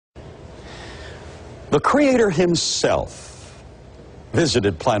The Creator himself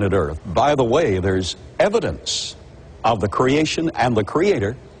visited planet Earth. By the way, there's evidence of the creation and the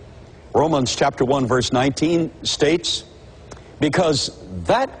Creator. Romans chapter 1 verse 19 states, because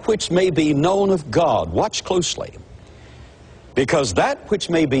that which may be known of God, watch closely, because that which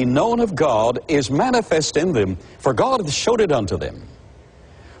may be known of God is manifest in them, for God hath showed it unto them.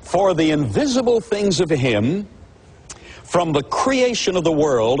 For the invisible things of him from the creation of the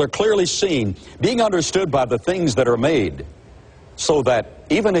world are clearly seen, being understood by the things that are made, so that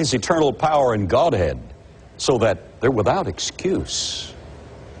even his eternal power and Godhead, so that they're without excuse.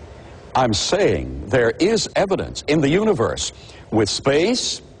 I'm saying there is evidence in the universe, with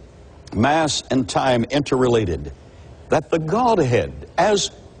space, mass, and time interrelated, that the Godhead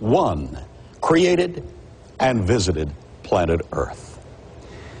as one created and visited planet Earth.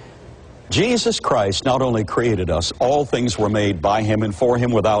 Jesus Christ not only created us, all things were made by him and for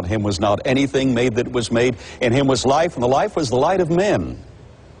him. Without him was not anything made that was made. In him was life, and the life was the light of men.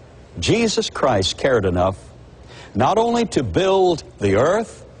 Jesus Christ cared enough not only to build the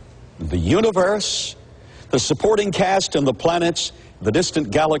earth, the universe, the supporting cast and the planets, the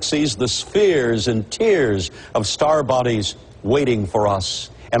distant galaxies, the spheres and tiers of star bodies waiting for us,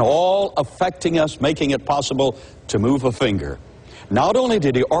 and all affecting us, making it possible to move a finger. Not only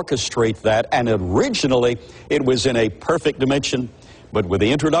did he orchestrate that, and originally it was in a perfect dimension, but with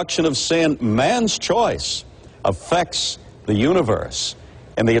the introduction of sin, man's choice affects the universe,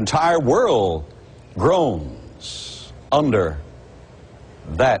 and the entire world groans under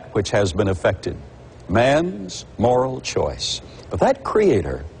that which has been affected. Man's moral choice. But that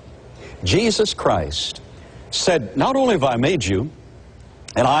Creator, Jesus Christ, said, not only have I made you,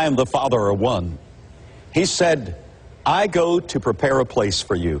 and I and the Father are one, he said, I go to prepare a place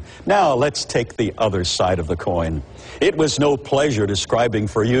for you. Now let's take the other side of the coin. It was no pleasure describing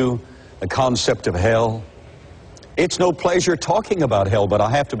for you the concept of hell. It's no pleasure talking about hell, but I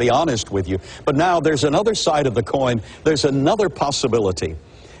have to be honest with you. But now there's another side of the coin. There's another possibility.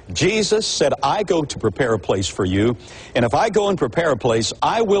 Jesus said, I go to prepare a place for you, and if I go and prepare a place,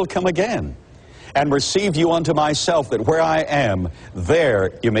 I will come again and receive you unto myself, that where I am,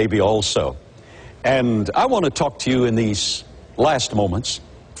 there you may be also. And I want to talk to you in these last moments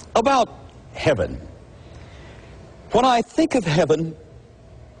about heaven. When I think of heaven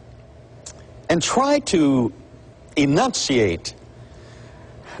and try to enunciate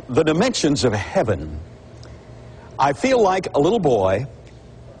the dimensions of heaven, I feel like a little boy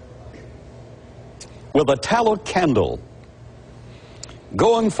with a tallow candle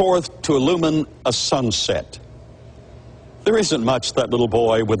going forth to illumine a sunset. There isn't much that little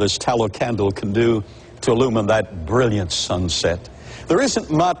boy with his tallow candle can do to illumine that brilliant sunset. There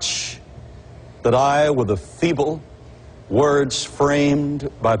isn't much that I, with the feeble words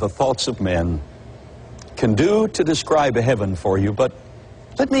framed by the thoughts of men, can do to describe heaven for you, but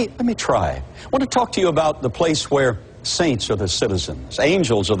let me try. I want to talk to you about the place where saints are the citizens,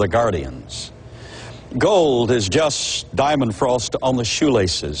 angels are the guardians. Gold is just diamond frost on the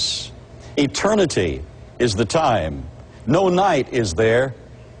shoelaces. Eternity is the time. No night is there.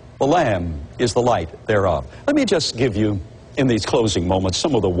 The Lamb is the light thereof. Let me just give you, in these closing moments,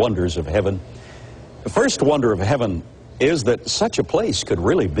 some of the wonders of heaven. The first wonder of heaven is that such a place could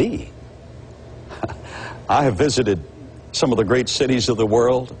really be. I have visited some of the great cities of the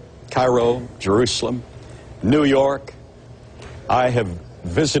world, Cairo, Jerusalem, New York. I have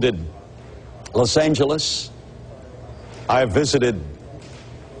visited Los Angeles. I have visited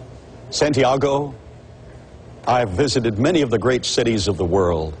Santiago. I have visited many of the great cities of the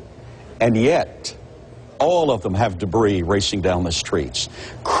world, and yet all of them have debris racing down the streets,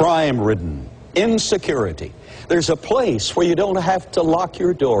 crime-ridden, insecurity. There's a place where you don't have to lock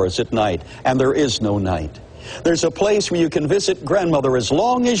your doors at night, and there is no night. There's a place where you can visit grandmother as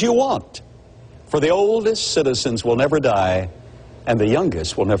long as you want, for the oldest citizens will never die, and the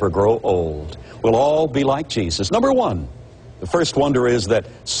youngest will never grow old. We'll all be like Jesus. Number one, the first wonder is that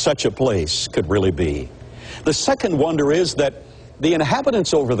such a place could really be. The second wonder is that the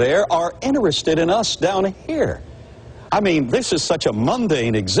inhabitants over there are interested in us down here. I mean, this is such a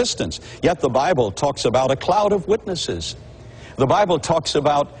mundane existence, yet the Bible talks about a cloud of witnesses. The Bible talks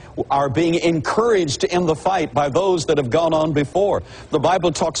about our being encouraged in the fight by those that have gone on before. The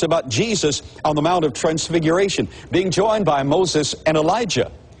Bible talks about Jesus on the Mount of Transfiguration, being joined by Moses and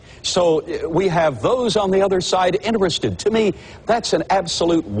Elijah. So we have those on the other side interested. To me, that's an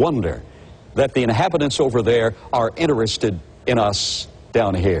absolute wonder, that the inhabitants over there are interested in us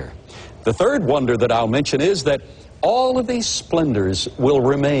down here. The third wonder that I'll mention is that all of these splendors will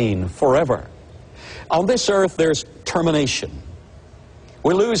remain forever. On this earth, there's termination.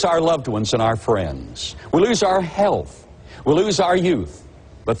 We lose our loved ones and our friends. We lose our health. We lose our youth.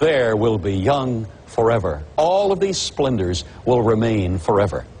 But there we'll be young forever. All of these splendors will remain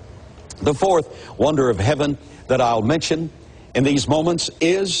forever. The fourth wonder of heaven that I'll mention in these moments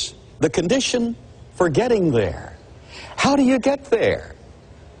is the condition for getting there. How do you get there?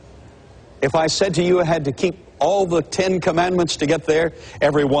 If I said to you I had to keep all the 10 commandments to get there,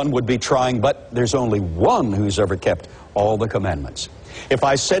 everyone would be trying, but there's only one who's ever kept all the commandments. If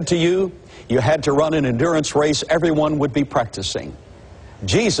I said to you, you had to run an endurance race, everyone would be practicing.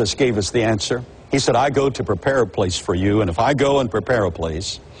 Jesus gave us the answer. He said, I go to prepare a place for you, and if I go and prepare a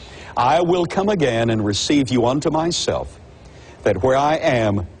place, I will come again and receive you unto myself, that where I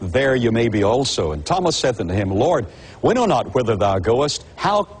am, there you may be also. And Thomas saith unto him, Lord, we know not whither thou goest.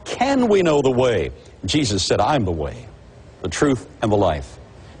 How can we know the way? Jesus said, I am the way, the truth, and the life.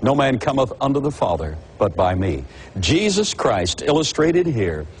 No man cometh unto the Father but by me. Jesus Christ, illustrated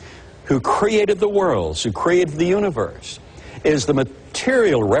here, who created the worlds, who created the universe, is the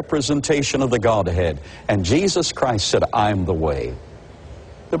material representation of the Godhead. And Jesus Christ said, I am the way.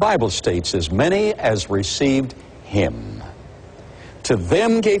 The Bible states, as many as received him, to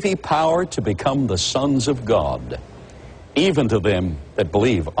them gave he power to become the sons of God, even to them that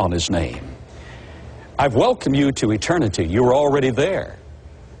believe on his name. I've welcomed you to eternity. You're already there.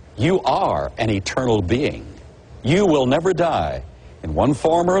 You are an eternal being. You will never die. In one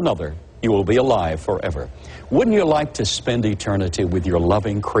form or another, you will be alive forever. Wouldn't you like to spend eternity with your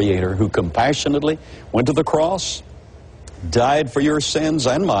loving Creator who compassionately went to the cross, died for your sins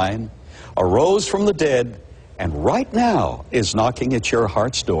and mine, arose from the dead, and right now is knocking at your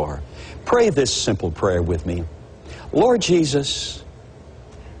heart's door? Pray this simple prayer with me. Lord Jesus,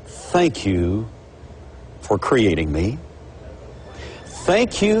 thank you for creating me.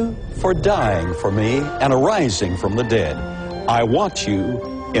 Thank you for dying for me and arising from the dead. I want you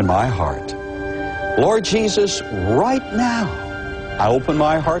in my heart. Lord Jesus, right now, I open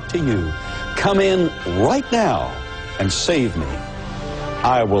my heart to you. Come in right now and save me.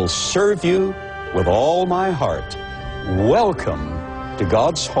 I will serve you with all my heart. Welcome to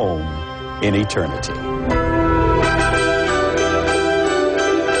God's home in eternity.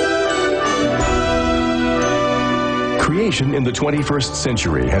 Creation in the 21st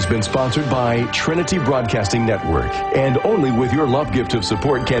Century has been sponsored by Trinity Broadcasting Network, and only with your love gift of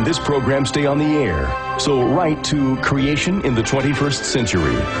support can this program stay on the air. So write to Creation in the 21st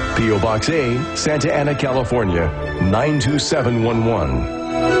Century, P.O. Box A, Santa Ana, California, 92711.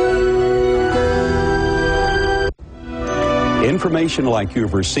 Information like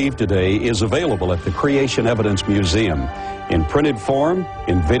you've received today is available at the Creation Evidence Museum. In printed form,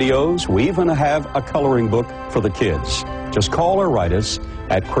 in videos, we even have a coloring book for the kids. Just call or write us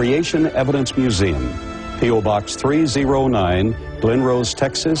at Creation Evidence Museum, P.O. Box 309, Glen Rose,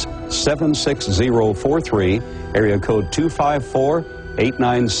 Texas, 76043, area code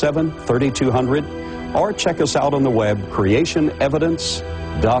 254-897-3200, or check us out on the web,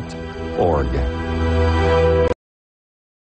 creationevidence.org.